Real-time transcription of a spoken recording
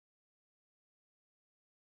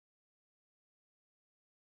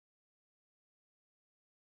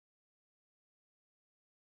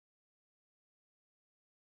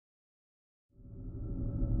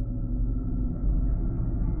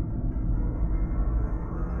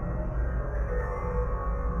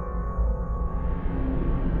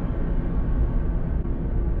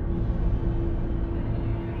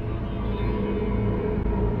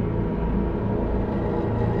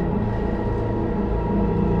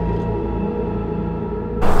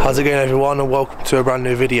How's it going, everyone, and welcome to a brand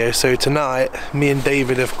new video. So tonight me and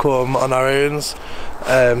David have come on our own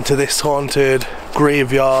to this haunted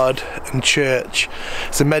graveyard and church.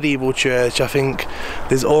 It's a medieval church. I think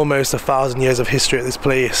there's almost 1,000 years of history at this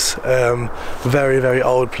place. Very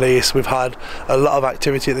old place. We've had a lot of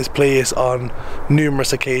activity at this place on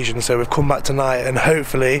numerous occasions, so we've come back tonight and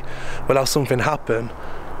hopefully we'll have something happen.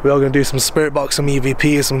 We are going to do some spirit box, some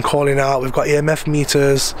EVP, some calling out. We've got EMF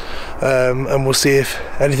meters, and we'll see if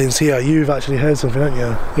anything's here. You've actually heard something, haven't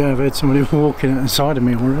you? Yeah, I've heard somebody walking at the side of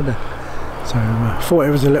me already. So I thought it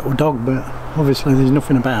was a little dog, but obviously there's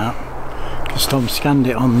nothing about, because Tom scanned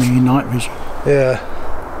it on the night vision.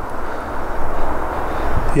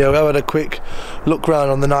 Yeah, we had a quick look round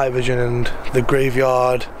on the night vision, and the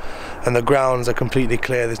graveyard and the grounds are completely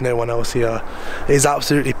clear. There's no one else here. It is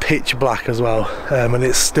absolutely pitch black as well, and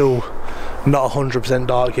it's still not 100%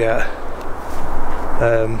 dark yet.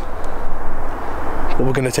 But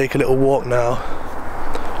we're going to take a little walk now,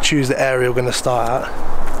 choose the area we're going to start at,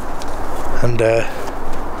 and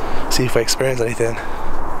see if we experience anything.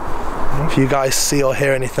 If you guys see or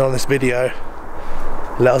hear anything on this video,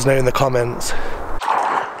 let us know in the comments.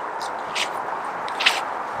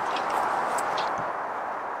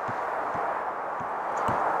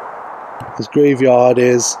 This graveyard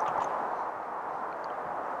is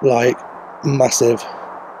like massive,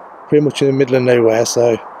 pretty much in the middle of nowhere,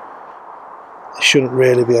 so there shouldn't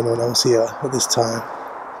really be anyone else here at this time.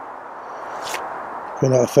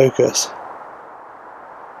 Going out of focus.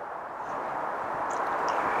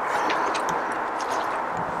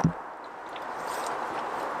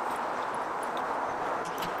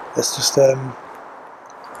 Let's just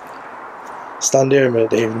stand here a minute,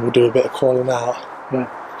 David, and we'll do a bit of calling out. Yeah.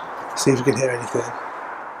 See if we can hear anything.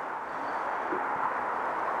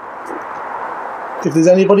 If there's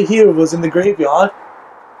anybody here with us in the graveyard,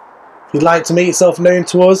 if you'd like to make yourself known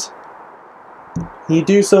to us, can you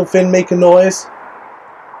do something, make a noise,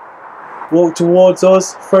 walk towards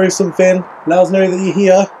us, throw something, let us know that you're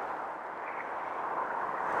here.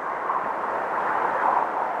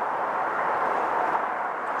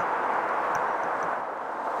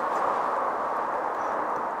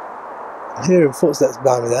 I'm hearing footsteps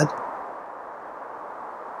behind me then.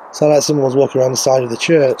 Sound like someone was walking around the side of the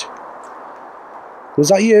church. Was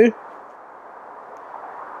that you?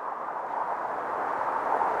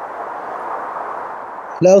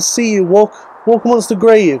 Let us see you. Walk amongst the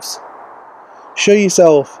graves. Show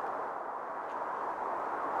yourself.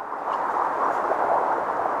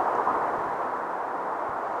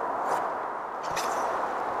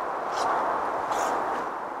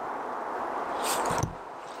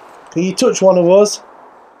 Can you touch one of us?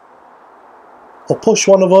 Or push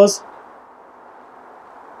one of us?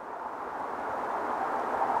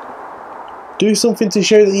 Do something to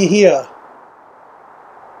show that you're here.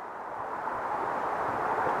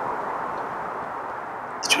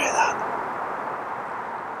 Did you hear that?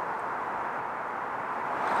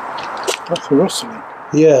 That's a rustling.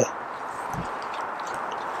 Yeah.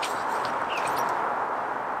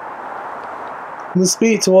 Come and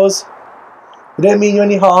speak to us. We don't mean you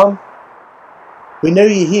any harm. We know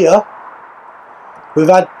you're here. We've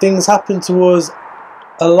had things happen to us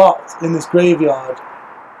a lot in this graveyard.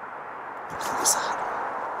 What was that?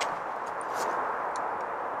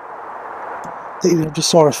 I just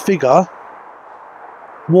saw a figure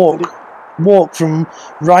walk from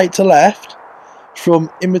right to left, from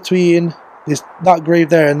in between that grave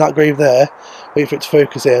there and that grave there. Wait for it to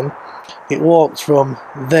focus in. It walked from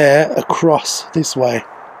there across this way.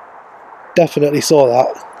 Definitely saw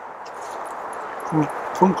that.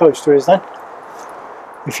 Come close to us then,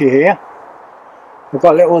 if you're here. I've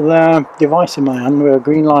got a little device in my hand with a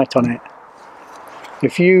green light on it.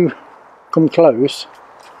 If you come close,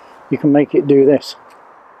 you can make it do this.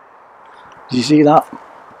 Do you see that?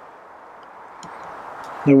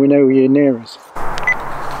 Then we know you're near us.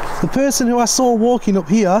 The person who I saw walking up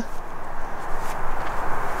here,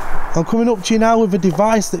 I'm coming up to you now with a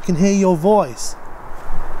device that can hear your voice.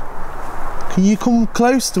 Can you come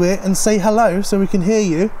close to it and say hello so we can hear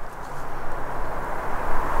you?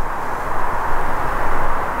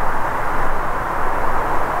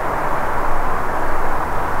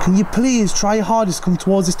 Can you please try your hardest to come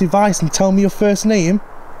towards this device and tell me your first name?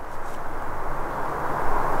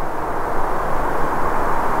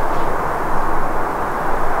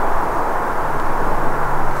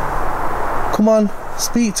 Come on,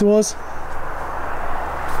 speak to us.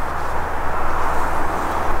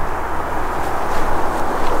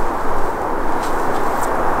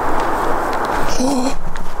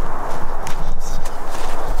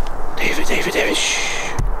 David, shh.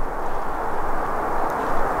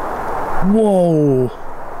 Whoa.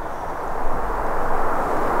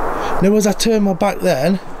 Now as I turned my back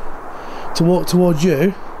then to walk towards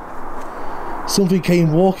you, something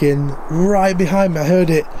came walking right behind me. I heard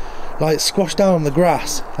it like squash down on the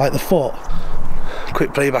grass, like the foot.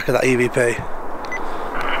 Quick playback of that EVP. The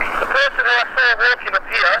person who I saw walking up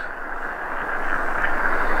here,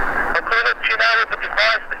 I'm coming up to you now with a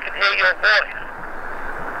device that can hear your voice.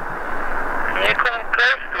 Can you come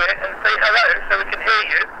close to it and say hello so we can hear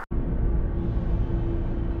you?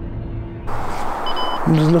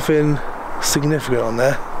 There's nothing significant on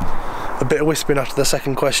there. A bit of whispering after the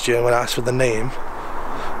second question when I asked for the name.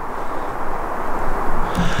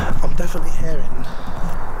 I'm definitely hearing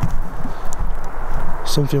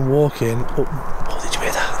something walking up. Oh, did you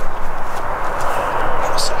hear that?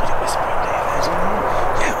 That was somebody whispering, David.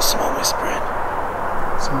 Yeah, it was someone whispering.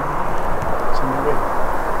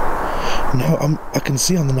 No, I can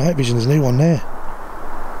see on the night vision there's no one there.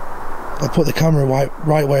 I put the camera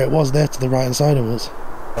right where it was there, to the right hand side of us.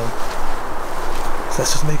 So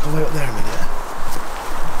let's just make our way up there a minute.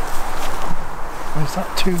 Where's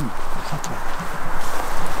that tomb? What's that one?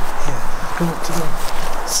 Yeah, go up to the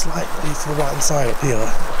slightly to the right hand side up here.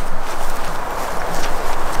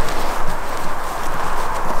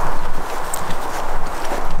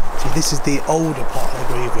 See, this is the older part of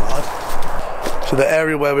the graveyard. So the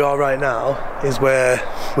area where we are right now is where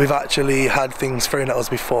we've actually had things thrown at us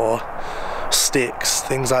before. Sticks,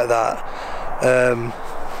 things like that.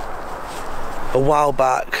 A while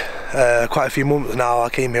back, quite a few months now, I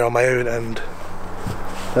came here on my own and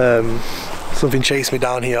something chased me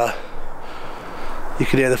down here. You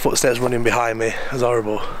could hear the footsteps running behind me. It was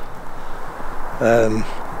horrible.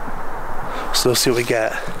 So we'll see what we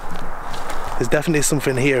get. There's definitely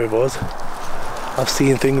something here with us. I've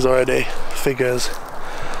seen things already, figures.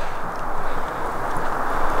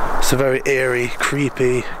 It's a very eerie,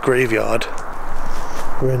 creepy graveyard.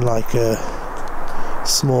 We're in like a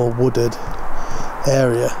small wooded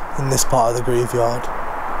area in this part of the graveyard.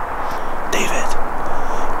 David,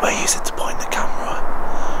 where you said to point the camera,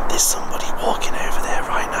 there's somebody walking over there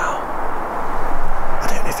right now. I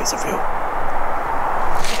don't know if it's a real...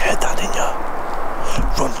 You heard that, didn't you?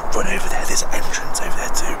 Run over there, there's an entrance over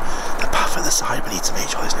there too. The path at the side, we need to make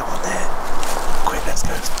sure there's no one there. Quick, let's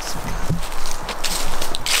go.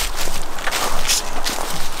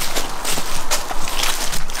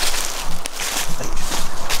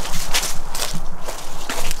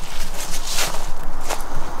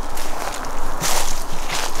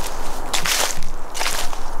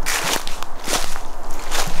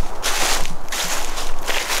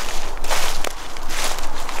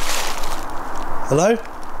 Hello?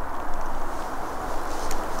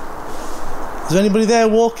 Is there anybody there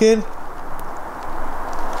walking?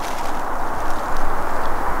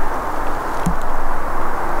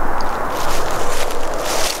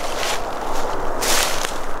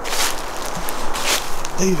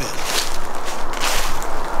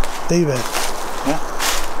 David? Yeah?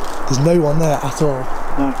 There's no one there at all.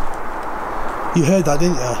 No. You heard that,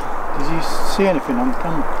 didn't you? Did you see anything on the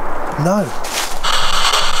camera? No.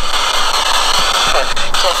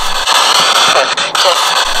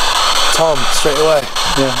 Tom, straight away.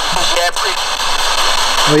 Yeah.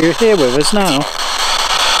 Are you here with us now?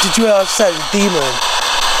 Did you hear I said demon?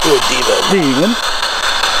 You're a demon. Demon?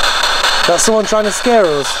 That's someone trying to scare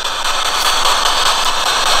us.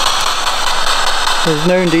 There's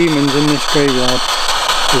no demons in this graveyard.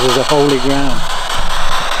 This is a holy ground.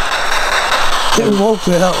 Didn't walk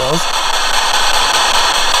where that was.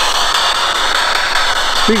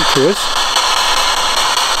 Speak to us.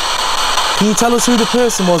 Can you tell us who the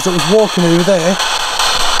person was that was walking over there?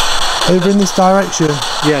 Over in this direction?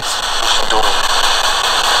 Yes.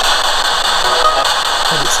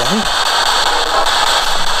 What did it say?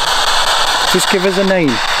 Just give us a name.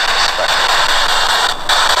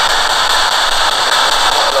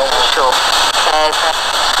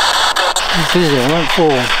 It's busy, I won't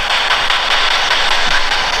fall.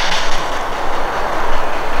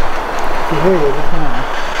 You're here with us now.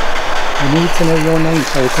 I need to know your name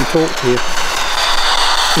so I can talk to you.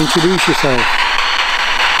 Introduce yourself.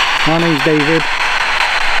 My name's David.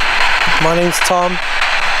 My name's Tom.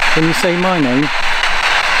 Can you say my name?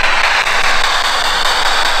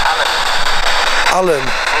 Alan.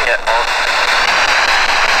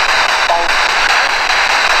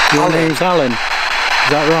 Your Alan. name's Alan. Is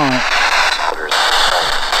that right?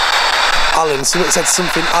 Alan. Someone said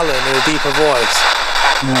something Alan in a deeper voice.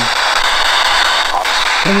 Yeah.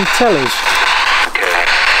 Can you tell us?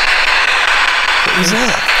 What was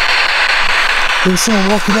that? There was someone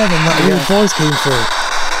walking over and that weird voice came through.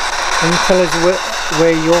 Can you tell us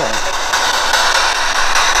where you are?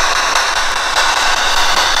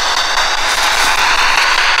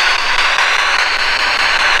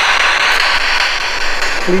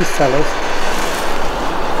 please tell us.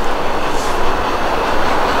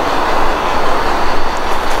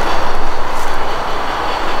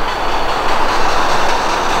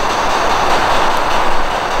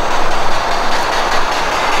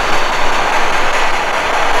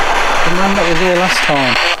 The man that was here last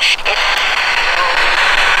time.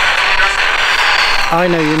 I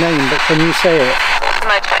know your name, but can you say it?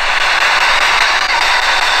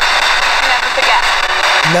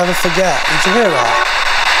 Never forget. Did you hear that?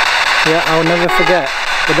 Yeah, I'll never forget.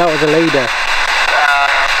 But that was a lady.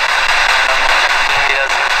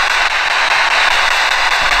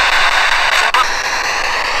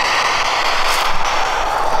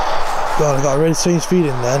 God, I got a really strange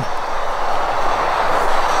feeling then.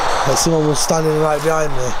 Like someone was standing right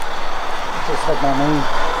behind me. I just said my name.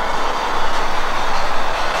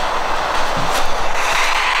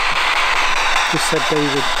 Just said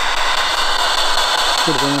David.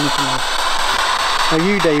 Could have been anything else. Are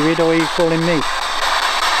you David or are you calling me?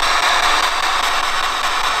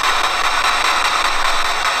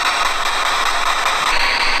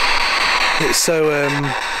 It's so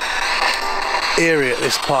eerie at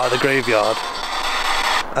this part of the graveyard,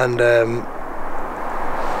 and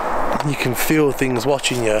you can feel things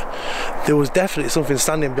watching you. There was definitely something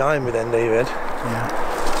standing behind me then, David. Yeah.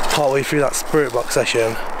 Partway through that spirit box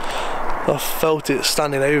session, I felt it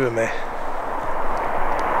standing over me.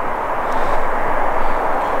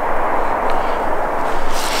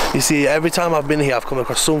 You see, every time I've been here I've come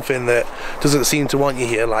across something that doesn't seem to want you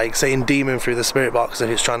here, like saying demon through the spirit box if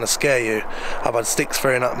it's trying to scare you. I've had sticks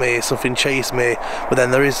thrown at me, something chased me, but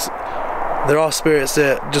then there are spirits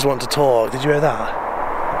that just want to talk. Did you hear that?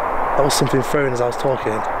 That was something thrown as I was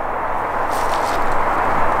talking.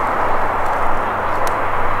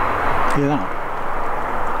 Hear that?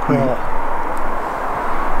 What?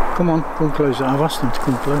 Come on, come closer. I've asked them to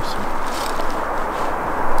come closer.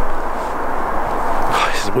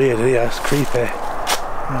 This is weird, yeah, it's creepy.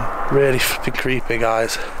 Yeah. Really flipping creepy,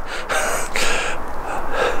 guys.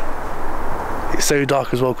 It's so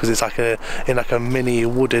dark as well because it's like in a mini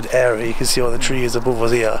wooded area. You can see all the trees above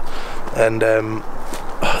us here, and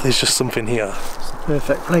there's just something here. It's the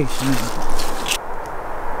perfect place, isn't it?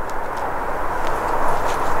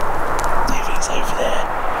 David's over there.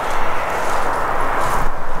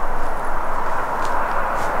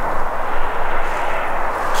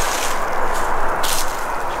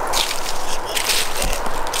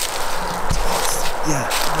 Yeah,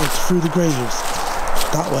 it's through the graves.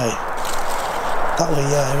 That way. That way,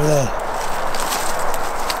 yeah, over there.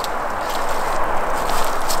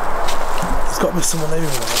 There's got to be someone over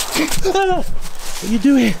there. What are you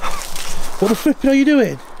doing? What the flipping are you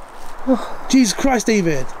doing? Jesus Christ,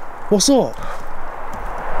 David. What's up?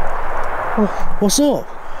 What's up?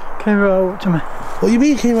 Came right up to me. What do you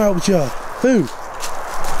mean came out with you? Who?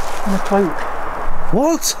 In a cloak.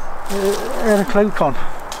 What? It had a cloak on.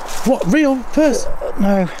 What, real person?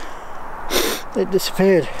 No. It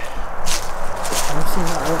disappeared. I've seen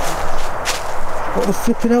that. What the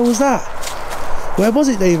flipping hell was that? Where was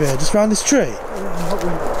it, David? Just round this tree?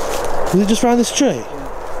 Was it just round this tree? Yeah.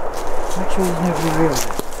 Make sure there's nobody real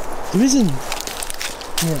there. There isn't.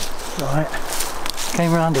 Yeah, right.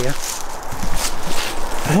 Came round here.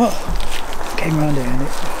 What? Came round here and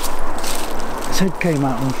its head came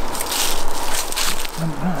out and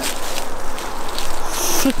went back.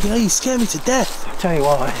 Flipping hell, you scared me to death. I'll tell you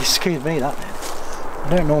what, it scared me, that did. I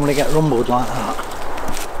don't normally get rumbled like that.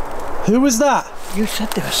 Who was that? You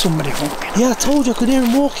said there was somebody walking. Yeah, I told you I could hear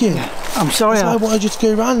him walking. Yeah. I'm sorry. That's why I wanted you to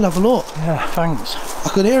go around and have a look. Yeah, thanks. I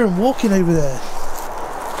could hear him walking over there.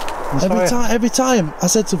 Every time I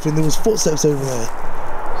said something, there was footsteps over there.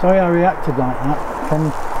 Sorry I reacted like that. Can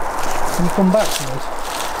you come back to us?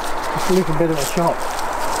 Just a little bit of a shock.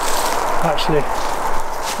 Actually,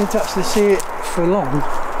 I didn't actually see it for long.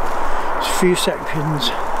 Just a few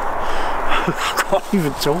seconds. I can't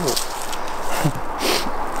even talk.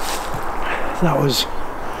 That was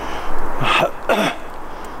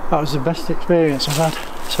the best experience I've had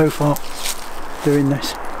so far doing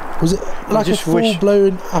this. Was it like a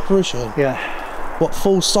full-blown apparition? Yeah. What,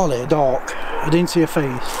 full solid? Dark. I didn't see a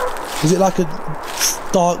face. Was it like a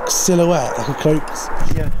dark silhouette, like a cloak?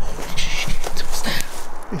 Yeah. What's that?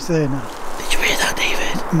 It's there now. Did you hear that,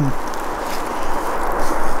 David?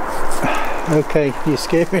 Okay, you're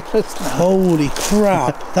scaring us now. Holy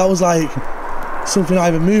crap. That was like something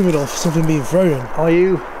either moving or something being thrown. Are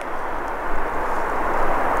you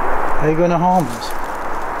going to harm us?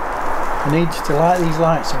 I need you to light these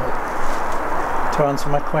lights up to answer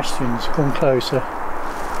my questions. Come closer.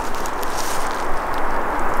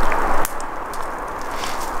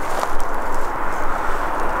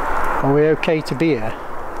 Are we okay to be here?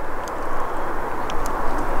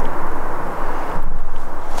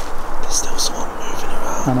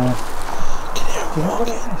 I know. Can you hear him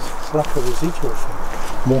walking? It's like a residual thing.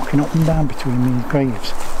 Walking up and down between these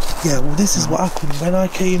graves. Yeah, well this is what happened when I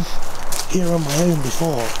came here on my own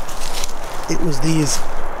before. It was these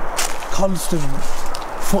constant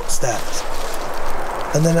footsteps,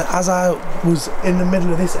 and then as I was in the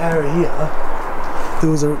middle of this area here, there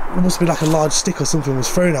was it must be like a large stick or something was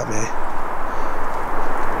thrown at me.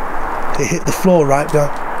 It hit the floor right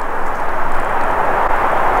down.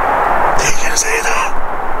 Did you just hear that?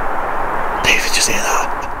 David, just hear that?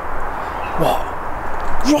 What?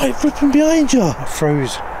 Right flipping behind you. I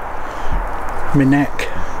froze my neck.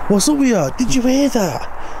 What's up with you? Did you hear that?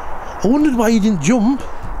 I wondered why you didn't jump.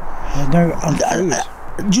 No, I'm froze.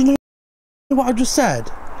 Do you know what I just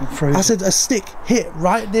said? I'm frozen. I said a stick hit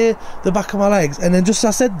right near the back of my legs, and then just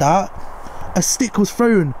as I said that, a stick was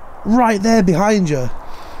thrown right there behind you.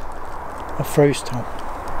 I froze, Tom.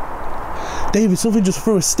 David, something just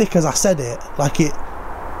threw a stick as I said it. Like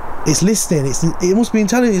it's listening. It must be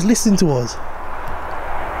intelligent. It's listening to us.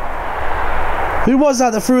 Who was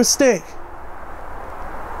that threw a stick?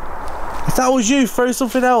 If that was you, throw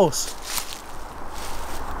something else.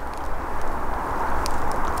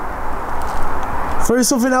 Throw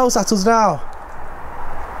something else at us now.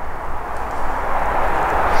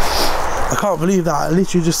 I can't believe that. I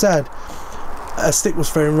literally just said a stick was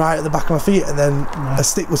thrown right at the back of my feet, and then a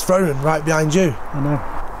stick was thrown right behind you. I know.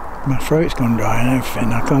 My throat's gone dry and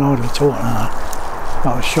everything. I can't hardly talk now.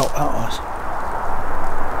 That was a shock, that was.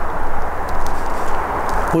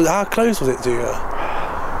 Well, how close was it to you?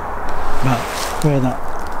 But where that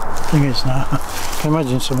thing is now, I can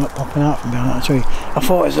imagine something popping out from behind that tree. I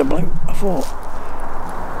thought it was a bloke.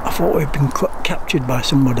 I thought we'd been captured by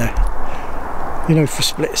somebody, you know, for a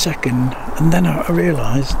split second, and then I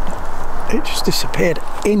realised it just disappeared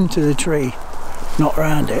into the tree, not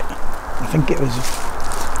around it. I think it was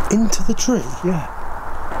into the tree. Yeah.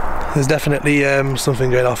 There's definitely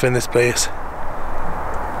something going off in this place.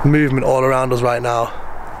 Movement all around us right now.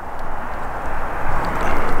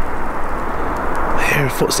 I hear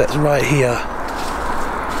footsteps right here.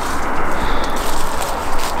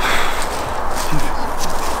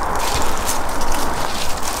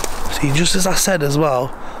 See, just as I said as well,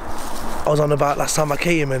 I was on about last time I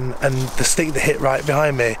came and the stick that hit right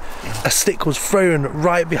behind me, a stick was thrown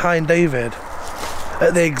right behind David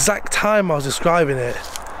at the exact time I was describing it.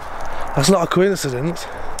 That's not a coincidence.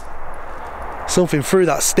 Something threw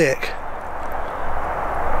that stick,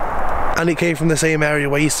 and it came from the same area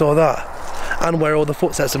where you saw that, and where all the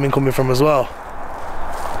footsteps have been coming from as well.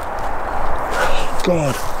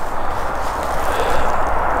 God,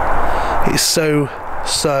 it's so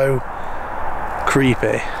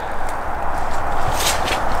creepy.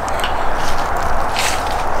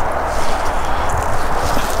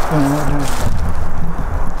 I'm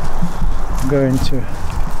going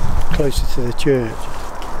closer to the church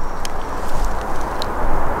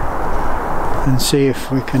and see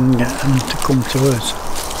if we can get them to come to us.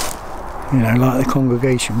 You know, like the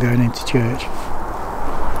congregation going into church.